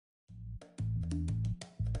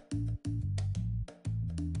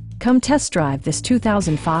Come test drive this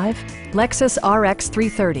 2005 Lexus RX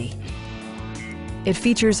 330. It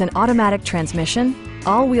features an automatic transmission,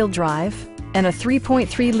 all-wheel drive, and a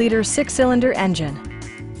 3.3-liter six-cylinder engine.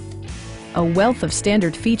 A wealth of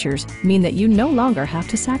standard features mean that you no longer have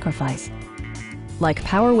to sacrifice, like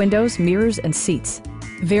power windows, mirrors, and seats,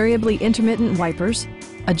 variably intermittent wipers,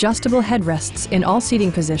 adjustable headrests in all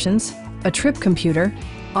seating positions, a trip computer,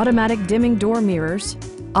 automatic dimming door mirrors,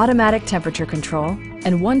 automatic temperature control,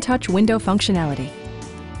 and one-touch window functionality.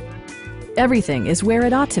 Everything is where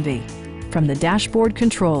it ought to be, from the dashboard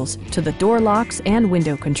controls to the door locks and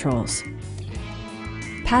window controls.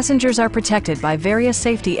 Passengers are protected by various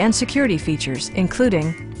safety and security features,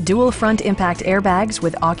 including dual front impact airbags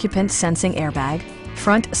with occupant sensing airbag,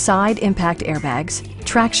 front side impact airbags,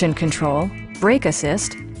 traction control, brake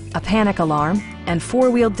assist, a panic alarm, and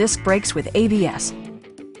four-wheel disc brakes with ABS.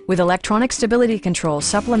 With electronic stability control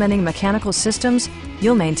supplementing mechanical systems,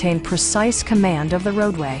 you'll maintain precise command of the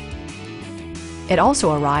roadway. It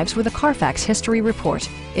also arrives with a Carfax history report,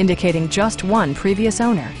 indicating just one previous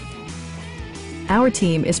owner. Our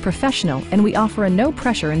team is professional and we offer a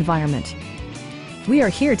no-pressure environment. We are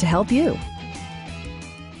here to help you.